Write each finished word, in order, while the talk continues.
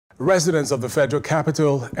Residents of the federal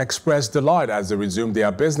capital expressed delight as they resumed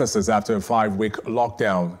their businesses after a 5-week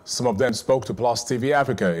lockdown. Some of them spoke to Plus TV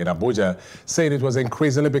Africa in Abuja, saying it was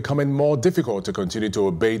increasingly becoming more difficult to continue to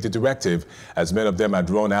obey the directive, as many of them had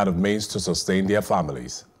run out of means to sustain their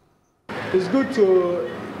families. It's good to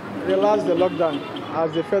relax the lockdown,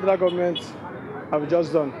 as the federal government have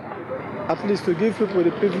just done, at least to give people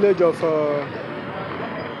the privilege of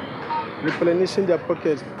replenishing their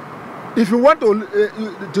pockets. If you want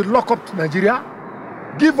to lock up Nigeria,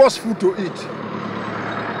 give us food to eat.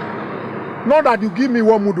 Not that you give me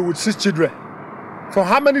one mudu with 6 children. For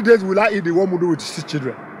how many days will I eat the one mudu with 6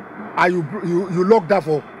 children? And you locked down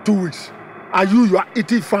for 2 weeks. And you are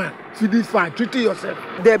eating fine, feeding fine, treating yourself.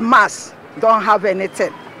 The mass don't have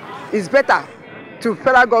anything. It's better to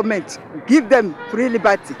federal government give them free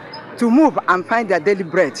liberty to move and find their daily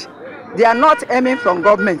bread. They are not aiming from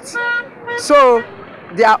government. So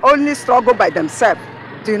they are only struggle by themselves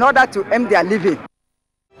in order to earn their living.